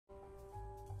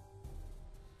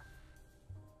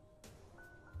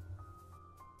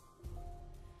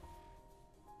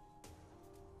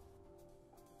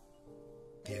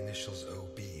initials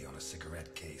OB on a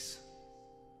cigarette case.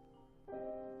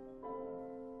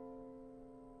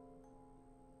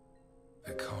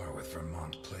 A car with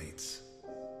Vermont plates.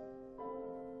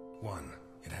 1.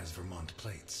 It has Vermont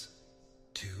plates.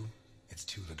 2. It's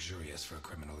too luxurious for a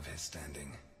criminal of his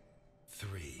standing.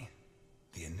 3.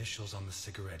 The initials on the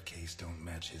cigarette case don't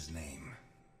match his name.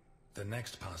 The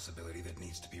next possibility that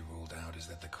needs to be ruled out is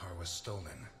that the car was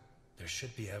stolen. There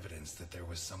should be evidence that there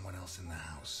was someone else in the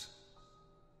house.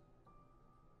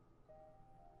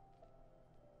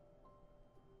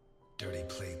 Dirty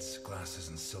plates, glasses,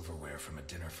 and silverware from a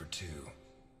dinner for 2.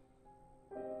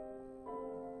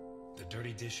 The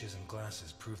dirty dishes and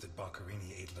glasses prove that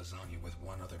Boccherini ate lasagna with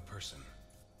one other person.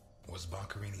 Was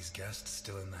Boccherini's guest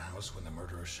still in the house when the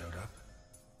murderer showed up?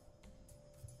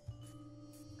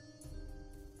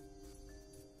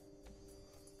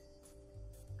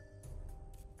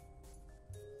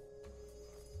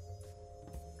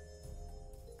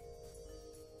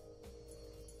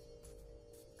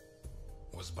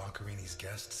 Was Boccherini's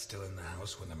guest still in the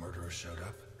house when the murderer showed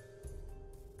up?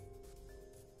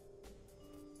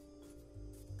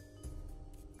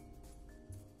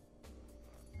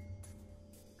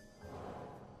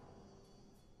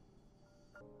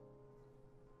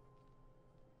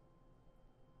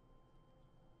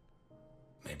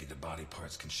 Maybe the body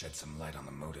parts can shed some light on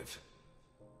the motive.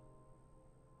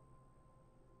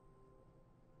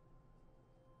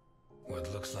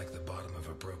 What looks like the bottom of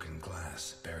a broken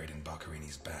glass buried in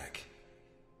Boccherini's back.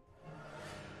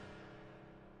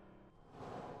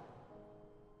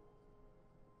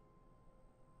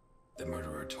 The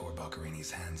murderer tore Boccherini's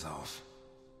hands off.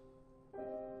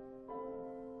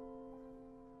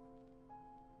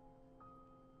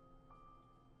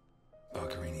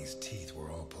 Boccherini's teeth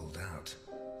were all pulled out.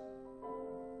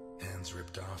 Hands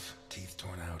ripped off, teeth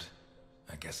torn out.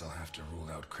 I guess I'll have to rule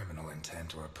out criminal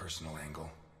intent or a personal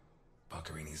angle.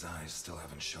 Boccherini's eyes still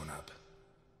haven't shown up.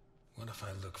 What if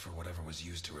I look for whatever was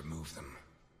used to remove them?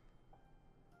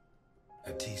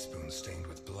 A teaspoon stained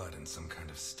with blood and some kind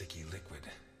of sticky liquid.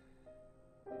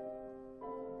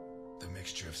 The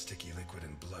mixture of sticky liquid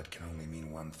and blood can only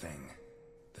mean one thing.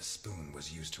 The spoon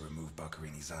was used to remove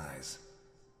Boccherini's eyes.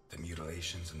 The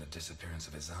mutilations and the disappearance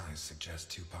of his eyes suggest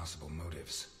 2 possible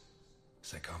motives.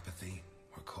 Psychopathy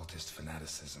or cultist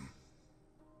fanaticism.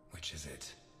 Which is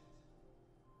it?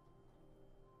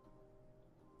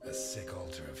 A sick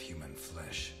altar of human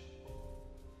flesh.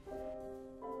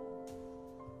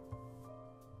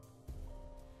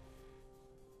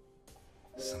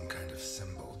 Some kind of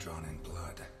symbol drawn in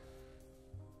blood.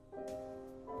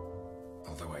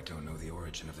 Although I don't know the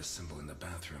origin of the symbol in the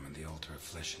bathroom and the altar of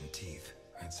flesh and teeth,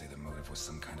 I'd say the motive was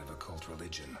some kind of occult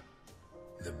religion.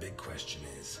 The big question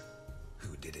is,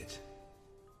 who did it?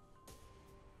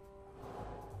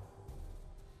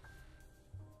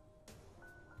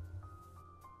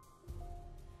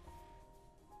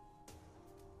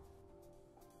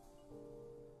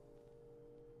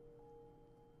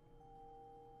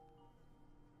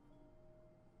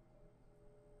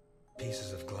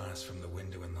 Pieces of glass from the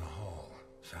window in the hall,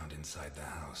 found inside the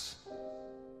house.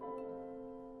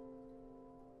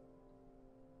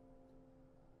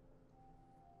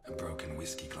 A broken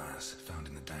whiskey glass, found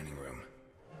in the dining room.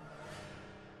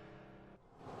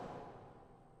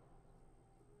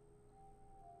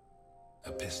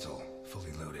 A pistol,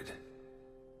 fully loaded.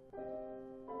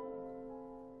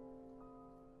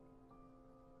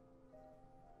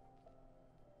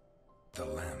 The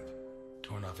lamp,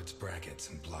 torn off its brackets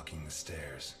and blocking the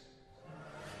stairs.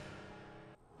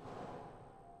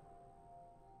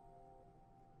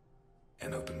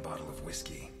 An open bottle of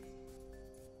whiskey.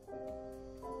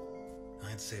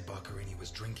 I'd say Boccherini was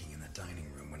drinking in the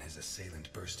dining room when his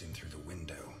assailant burst in through the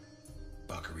window.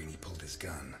 Boccherini pulled his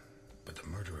gun, but the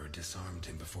murderer disarmed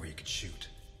him before he could shoot.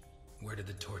 Where did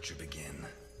the torture begin?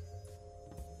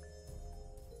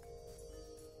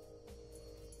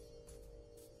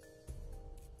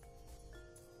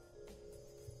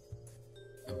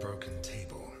 A broken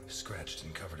table, scratched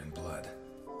and covered in blood.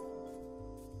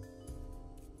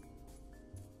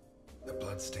 A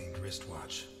blood-stained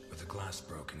wristwatch with the glass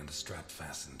broken and the strap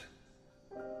fastened.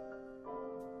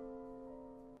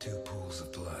 2 pools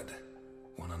of blood,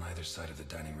 one on either side of the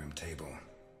dining room table.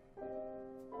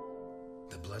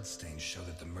 The bloodstains show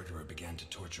that the murderer began to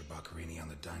torture Boccherini on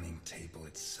the dining table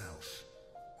itself.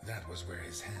 That was where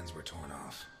his hands were torn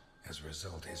off. As a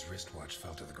result, his wristwatch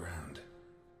fell to the ground.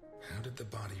 How did the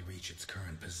body reach its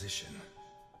current position?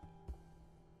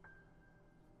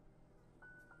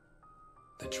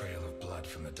 The trail of blood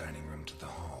from the dining room to the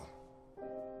hall.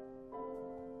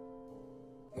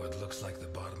 What looks like the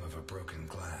bottom of a broken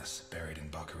glass buried in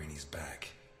Boccherini's back.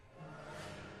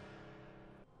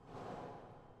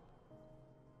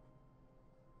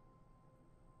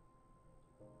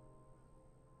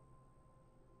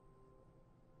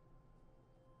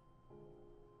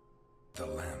 The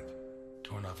lamp,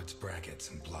 torn off its brackets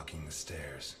and blocking the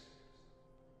stairs.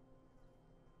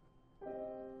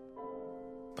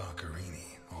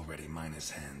 Boccherini, already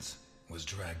minus hands, was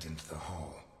dragged into the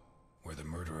hall, where the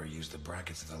murderer used the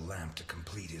brackets of the lamp to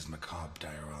complete his macabre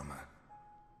diorama.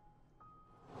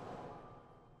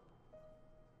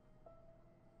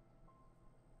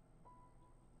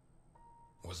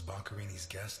 Was Boccherini's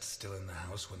guest still in the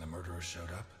house when the murderer showed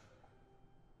up?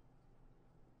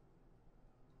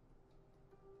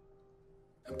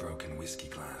 A broken whiskey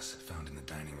glass found in the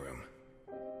dining room.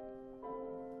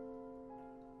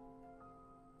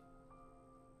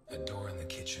 A door in the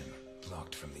kitchen,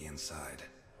 locked from the inside.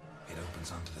 It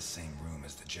opens onto the same room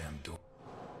as the jammed door.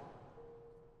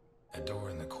 A door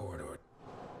in the corridor.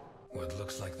 What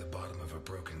looks like the bottom of a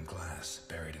broken glass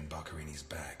buried in Boccherini's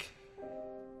back.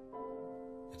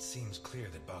 It seems clear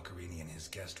that Boccherini and his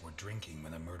guest were drinking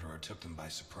when the murderer took them by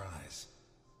surprise.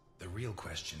 The real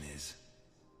question is,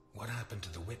 what happened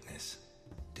to the witness?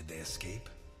 Did they escape?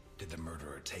 Did the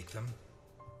murderer take them?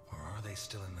 Or are they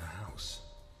still in the house?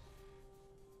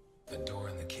 The door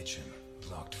in the kitchen,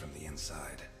 locked from the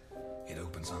inside. It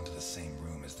opens onto the same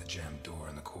room as the jammed door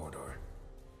in the corridor.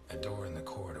 A door in the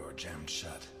corridor jammed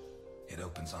shut. It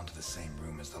opens onto the same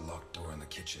room as the locked door in the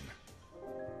kitchen.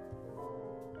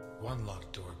 One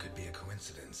locked door could be a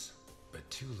coincidence, but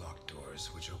two locked doors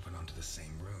which open onto the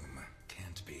same room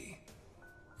can't be.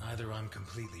 Either I'm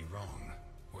completely wrong,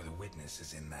 or the witness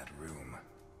is in that room.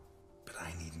 But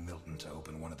I need Milton to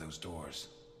open one of those doors.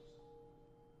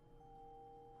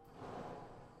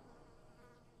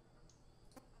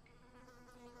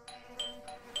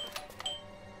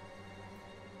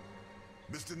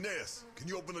 Mr. Ness, can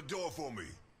you open the door for me?